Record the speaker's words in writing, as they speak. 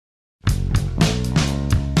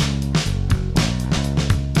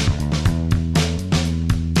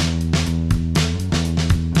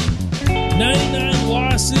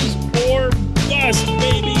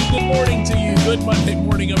Monday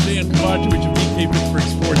morning. I'm Dan Kovacevic of DK Pittsburgh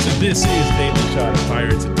Sports, and this is Daily Shot of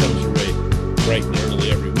Pirates. It comes your way bright and early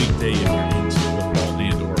every weekday if you're into football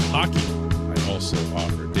and/or hockey. I also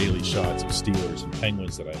offer daily shots of Steelers and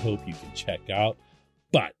Penguins that I hope you can check out.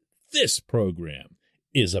 But this program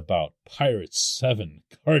is about Pirates 7,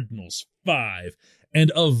 Cardinals 5,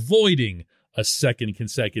 and avoiding a second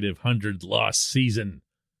consecutive 100-loss season.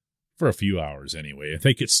 For a few hours anyway. If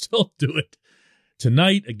they could still do it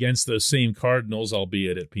tonight against those same Cardinals,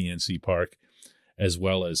 albeit at PNC Park, as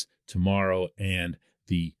well as tomorrow and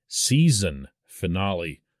the season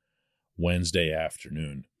finale Wednesday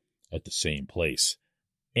afternoon at the same place.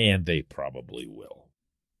 And they probably will.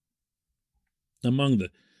 Among the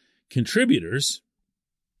contributors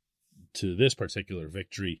to this particular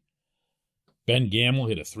victory, Ben Gamel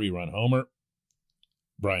hit a 3-run homer.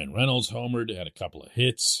 Brian Reynolds homered, had a couple of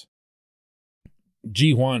hits.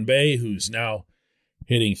 Ji-Hwan Bae, who's now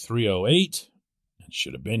hitting .308 and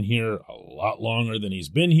should have been here a lot longer than he's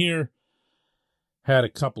been here, had a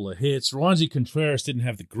couple of hits. Roansy Contreras didn't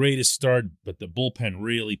have the greatest start, but the bullpen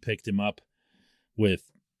really picked him up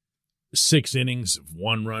with 6 innings of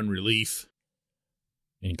 1-run relief,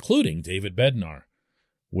 including David Bednar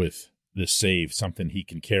with the save, something he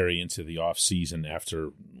can carry into the offseason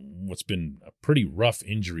after what's been a pretty rough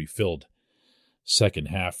injury-filled second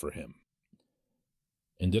half for him.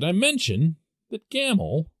 And did I mention that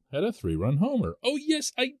Gamel had a 3-run homer? Oh,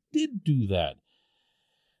 yes, I did do that.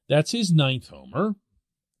 That's his 9th homer.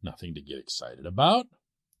 Nothing to get excited about.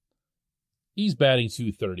 He's batting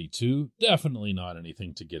 .232. Definitely not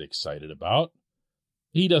anything to get excited about.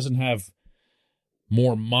 He doesn't have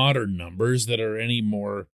more modern numbers that are any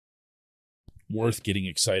more worth getting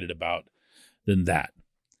excited about than that.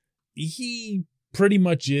 He pretty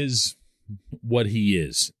much is what he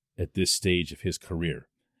is at this stage of his career.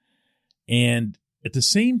 And at the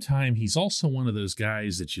same time, he's also one of those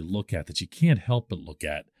guys that you look at, that you can't help but look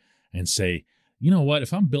at and say, you know what,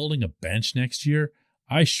 if I'm building a bench next year,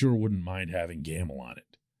 I sure wouldn't mind having Gamel on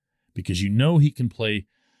it. Because you know he can play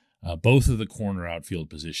both of the corner outfield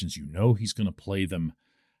positions. You know he's going to play them,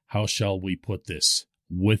 how shall we put this,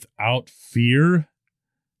 without fear.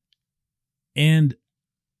 And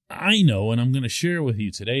I know, and I'm going to share with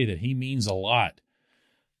you today, that he means a lot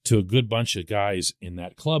to a good bunch of guys in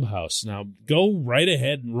that clubhouse. Now, go right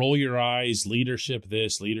ahead and roll your eyes, leadership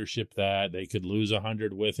this, leadership that. They could lose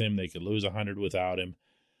 100 with him. They could lose 100 without him.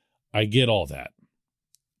 I get all that.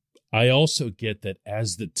 I also get that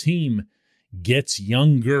as the team gets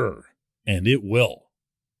younger, and it will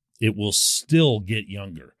still get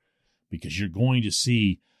younger, because you're going to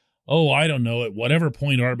see, I don't know, at whatever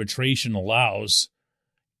point arbitration allows,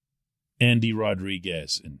 Andy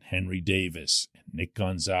Rodriguez and Henry Davis and Nick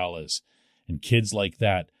Gonzalez and kids like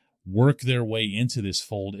that work their way into this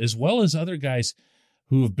fold, as well as other guys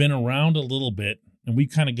who have been around a little bit, and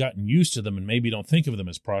we've kind of gotten used to them and maybe don't think of them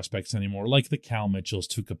as prospects anymore, like the Cal Mitchells,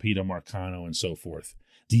 Tucupita Marcano, and so forth,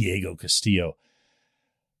 Diego Castillo.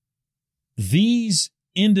 These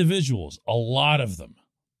individuals, a lot of them,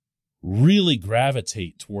 really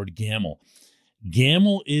gravitate toward Gamel.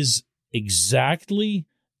 Gamel is exactly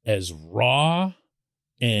as raw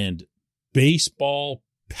and baseball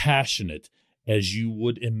passionate as you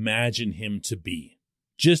would imagine him to be,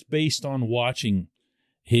 just based on watching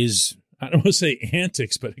his, I don't want to say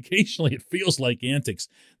antics, but occasionally it feels like antics,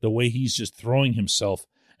 the way he's just throwing himself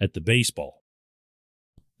at the baseball.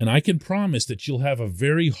 And I can promise that you'll have a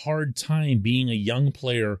very hard time being a young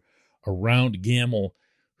player around Gamel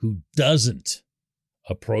who doesn't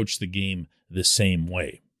approach the game the same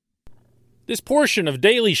way. This portion of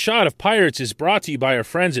Daily Shot of Pirates is brought to you by our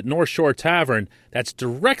friends at North Shore Tavern, that's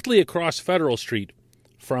directly across Federal Street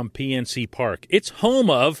from PNC Park. It's home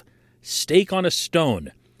of Steak on a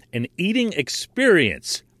Stone, an eating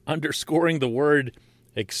experience, underscoring the word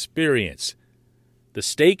experience. The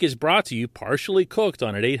steak is brought to you partially cooked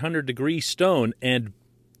on an 800-degree stone, and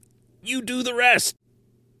you do the rest.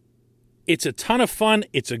 It's a ton of fun,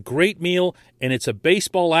 it's a great meal, and it's a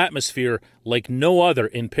baseball atmosphere like no other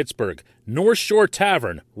in Pittsburgh. North Shore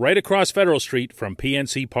Tavern, right across Federal Street from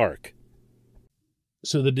PNC Park.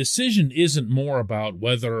 So the decision isn't more about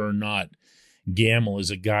whether or not Gamel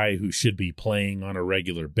is a guy who should be playing on a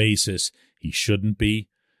regular basis. He shouldn't be.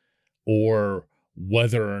 Or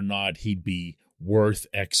whether or not he'd be worth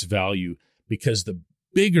X value, because the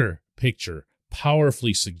bigger picture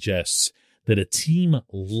powerfully suggests that a team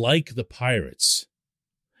like the Pirates,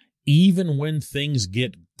 even when things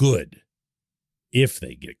get good, if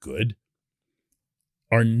they get good,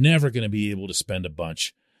 are never going to be able to spend a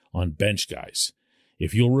bunch on bench guys.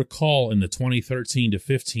 If you'll recall, in the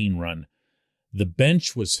 2013-15 run, the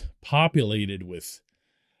bench was populated with,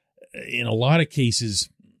 in a lot of cases,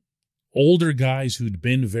 older guys who'd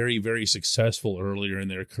been very, very successful earlier in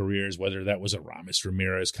their careers, whether that was Aramis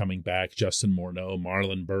Ramirez coming back, Justin Morneau,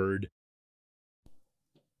 Marlon Byrd.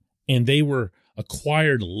 And they were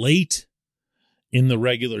acquired late in the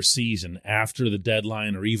regular season after the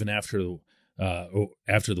deadline, or even after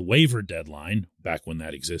the waiver deadline, back when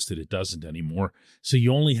that existed. It doesn't anymore. So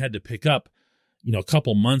you only had to pick up, a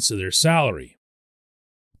couple months of their salary.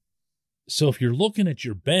 So if you're looking at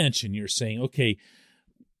your bench and you're saying, okay,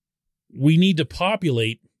 we need to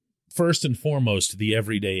populate first and foremost the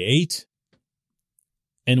everyday 8,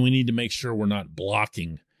 and we need to make sure we're not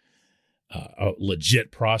blocking a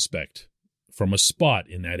legit prospect from a spot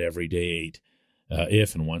in that everyday 8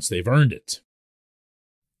 if and once they've earned it.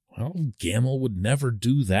 Well, Gamel would never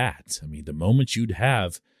do that. I mean, the moment you'd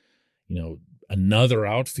have, another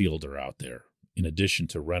outfielder out there, in addition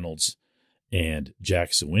to Reynolds and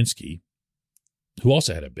Jack Sawinski, who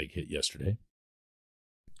also had a big hit yesterday,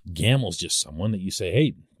 Gamel's just someone that you say,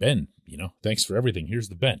 hey, Ben, thanks for everything. Here's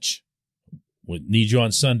the bench. We need you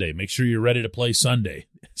on Sunday. Make sure you're ready to play Sunday.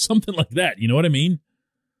 Something like that. You know what I mean?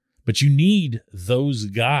 But you need those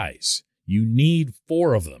guys. You need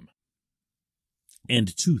 4 of them.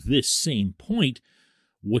 And to this same point,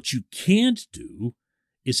 what you can't do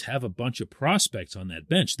is have a bunch of prospects on that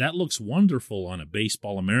bench. That looks wonderful on a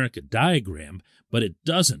Baseball America diagram, but it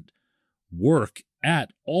doesn't work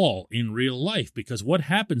at all in real life, because what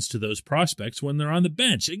happens to those prospects when they're on the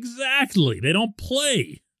bench? Exactly. They don't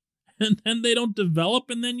play, and then they don't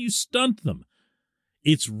develop, and then you stunt them.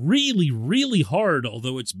 It's really, really hard,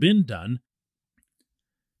 although it's been done,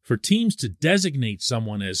 for teams to designate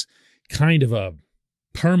someone as kind of a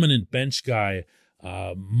permanent bench guy,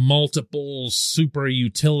 multiple super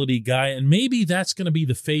utility guy, and maybe that's going to be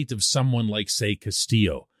the fate of someone like, say,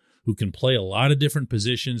 Castillo, who can play a lot of different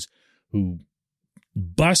positions, who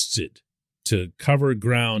busts it to cover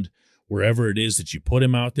ground wherever it is that you put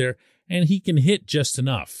him out there, and he can hit just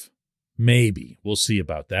enough. Maybe. We'll see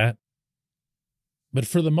about that. But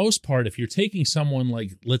for the most part, if you're taking someone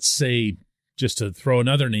like, let's say, just to throw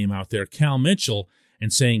another name out there, Cal Mitchell,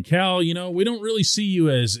 and saying, Cal, we don't really see you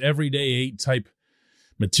as everyday 8 type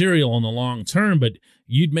material in the long term, but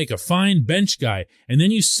you'd make a fine bench guy. And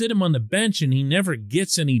then you sit him on the bench and he never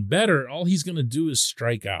gets any better. All he's going to do is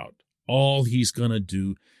strike out. All he's going to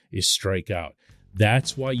do is strike out.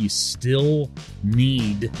 That's why you still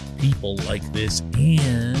need people like this,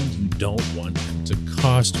 and you don't want them to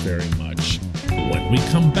cost very much. When we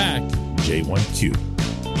come back, J1Q.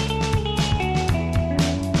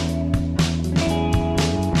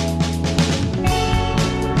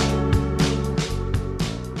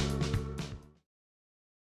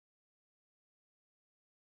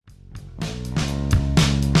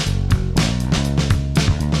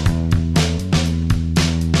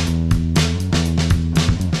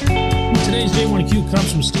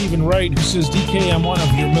 Comes from Stephen Wright, who says, DK, I'm one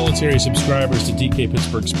of your military subscribers to DK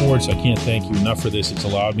Pittsburgh Sports. I can't thank you enough for this. It's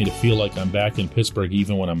allowed me to feel like I'm back in Pittsburgh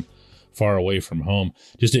even when I'm far away from home.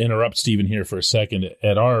 Just to interrupt Stephen here for a second,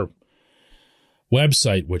 at our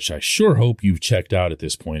website, which I sure hope you've checked out at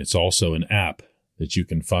this point, it's also an app that you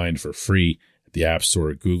can find for free at the App Store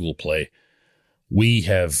at Google Play. We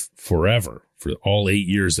have forever, for all 8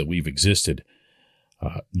 years that we've existed,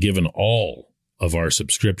 given all of our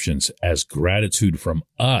subscriptions as gratitude from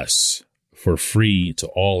us for free to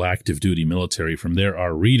all active duty military. From there,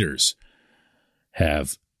 our readers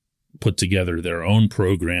have put together their own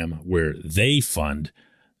program where they fund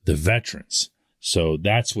the veterans. So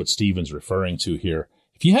that's what Steven's referring to here.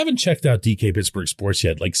 If you haven't checked out DK Pittsburgh Sports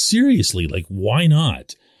yet, seriously, why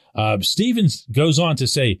not? Stevens goes on to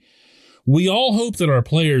say, we all hope that our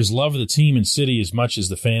players love the team and city as much as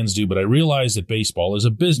the fans do, but I realize that baseball is a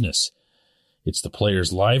business. It's the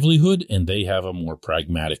players' livelihood, and they have a more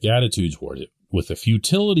pragmatic attitude toward it. With the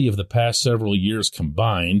futility of the past several years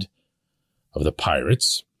combined of the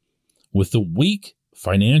Pirates, with the weak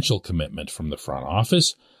financial commitment from the front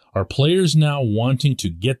office, are players now wanting to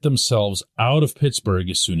get themselves out of Pittsburgh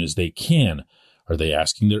as soon as they can? Are they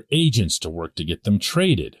asking their agents to work to get them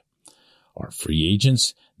traded? Our free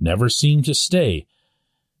agents never seem to stay.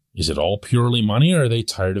 Is it all purely money, or are they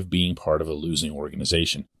tired of being part of a losing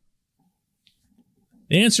organization?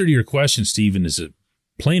 The answer to your question, Stephen, is a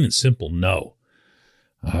plain and simple no.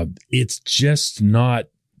 It's just not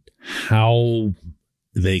how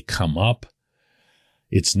they come up.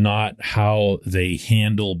 It's not how they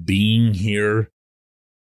handle being here.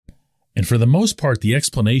 And for the most part, the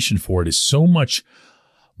explanation for it is so much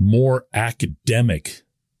more academic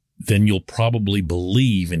than you'll probably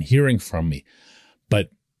believe in hearing from me. But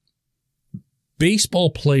baseball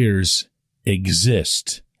players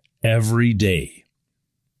exist every day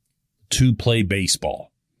to play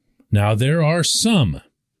baseball. Now, there are some,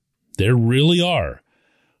 there really are,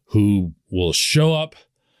 who will show up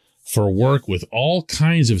for work with all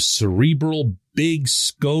kinds of cerebral, big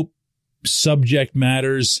scope subject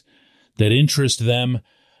matters that interest them,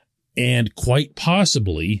 and quite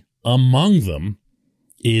possibly among them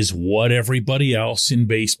is what everybody else in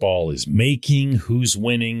baseball is making, who's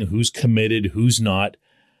winning, who's committed, who's not.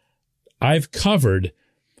 I've covered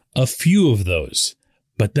a few of those,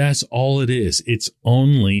 but that's all it is. It's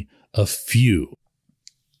only a few.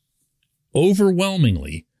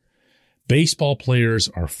 Overwhelmingly, baseball players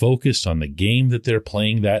are focused on the game that they're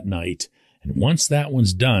playing that night, and once that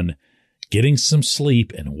one's done, getting some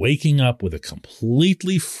sleep and waking up with a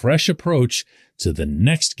completely fresh approach to the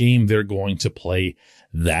next game they're going to play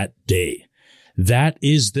that day. That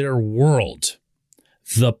is their world.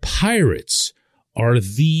 The Pirates are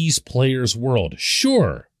these players' world.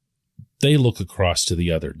 Sure, they look across to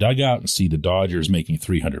the other dugout and see the Dodgers making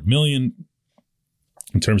 $300 million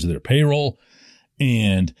in terms of their payroll,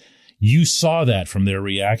 and you saw that from their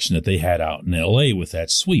reaction that they had out in L.A. with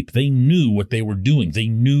that sweep. They knew what they were doing. They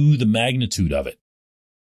knew the magnitude of it.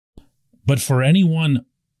 But for anyone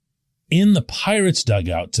in the Pirates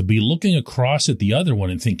dugout to be looking across at the other one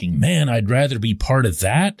and thinking, man, I'd rather be part of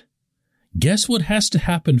that, guess what has to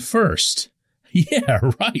happen first?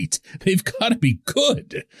 Yeah, right. They've got to be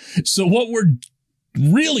good. So what we're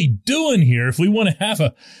really doing here, if we want to have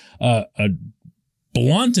a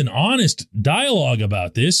blunt and honest dialogue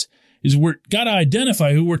about this, is we're got to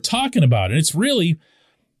identify who we're talking about. And it's really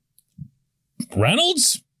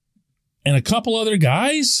Reynolds and a couple other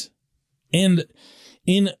guys. And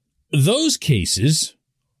in those cases,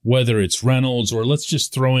 whether it's Reynolds or let's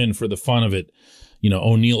just throw in for the fun of it,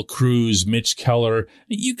 O'Neill Cruz, Mitch Keller,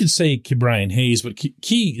 you could say Ke'Bryan Hayes, but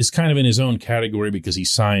Key is kind of in his own category because he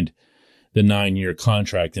signed the 9-year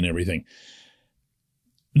contract and everything.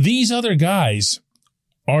 These other guys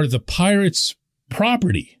are the Pirates'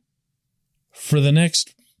 property for the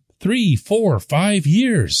next 3, 4, 5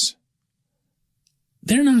 years.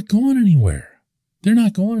 They're not going anywhere. They're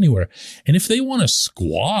not going anywhere. And if they want to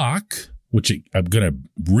squawk, which I'm going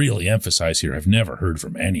to really emphasize here, I've never heard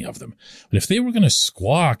from any of them. But if they were going to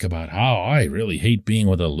squawk about how I really hate being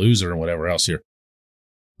with a loser or whatever else here,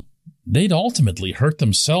 they'd ultimately hurt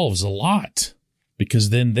themselves a lot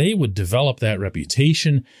because then they would develop that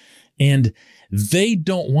reputation, and they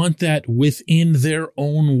don't want that within their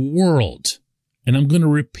own world. And I'm going to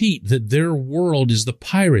repeat that their world is the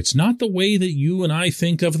Pirates, not the way that you and I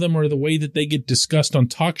think of them or the way that they get discussed on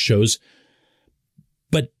talk shows,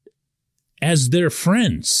 but as their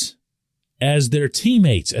friends, as their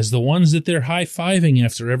teammates, as the ones that they're high-fiving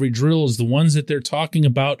after every drill, as the ones that they're talking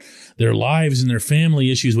about their lives and their family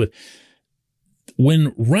issues with.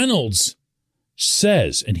 When Reynolds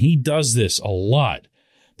says, and he does this a lot,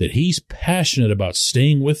 that he's passionate about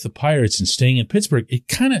staying with the Pirates and staying in Pittsburgh, it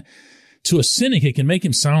kind of, to a cynic, it can make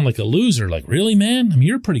him sound like a loser. Like, really, man? I mean,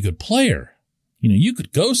 you're a pretty good player. You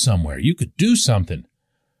could go somewhere. You could do something.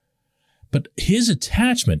 But his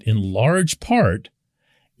attachment, in large part,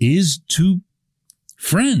 is to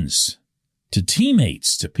friends, to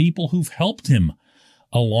teammates, to people who've helped him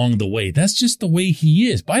along the way. That's just the way he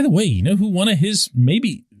is. By the way, you know who one of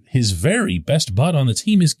maybe his very best bud on the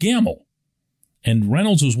team is Gamble. And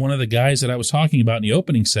Reynolds was one of the guys that I was talking about in the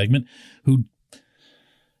opening segment who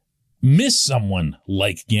miss someone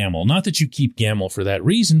like Gamble. Not that you keep Gamble for that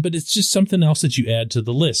reason, but it's just something else that you add to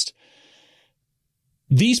the list.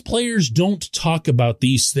 These players don't talk about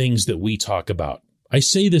these things that we talk about. I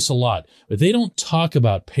say this a lot, but they don't talk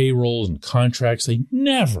about payrolls and contracts. They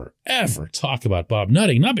never, ever talk about Bob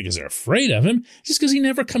Nutting, not because they're afraid of him, just because he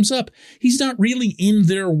never comes up. He's not really in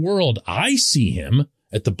their world. I see him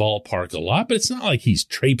at the ballpark a lot, but it's not like he's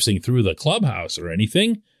traipsing through the clubhouse or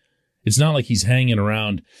anything. It's not like he's hanging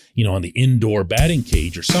around, on the indoor batting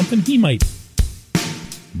cage or something. He might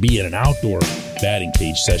be in an outdoor batting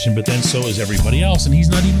cage session, but then so is everybody else, and he's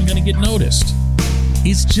not even going to get noticed.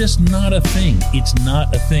 It's just not a thing. It's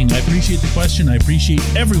not a thing. I appreciate the question. I appreciate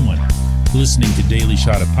everyone listening to Daily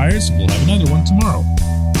Shot of Pirates. We'll have another one tomorrow.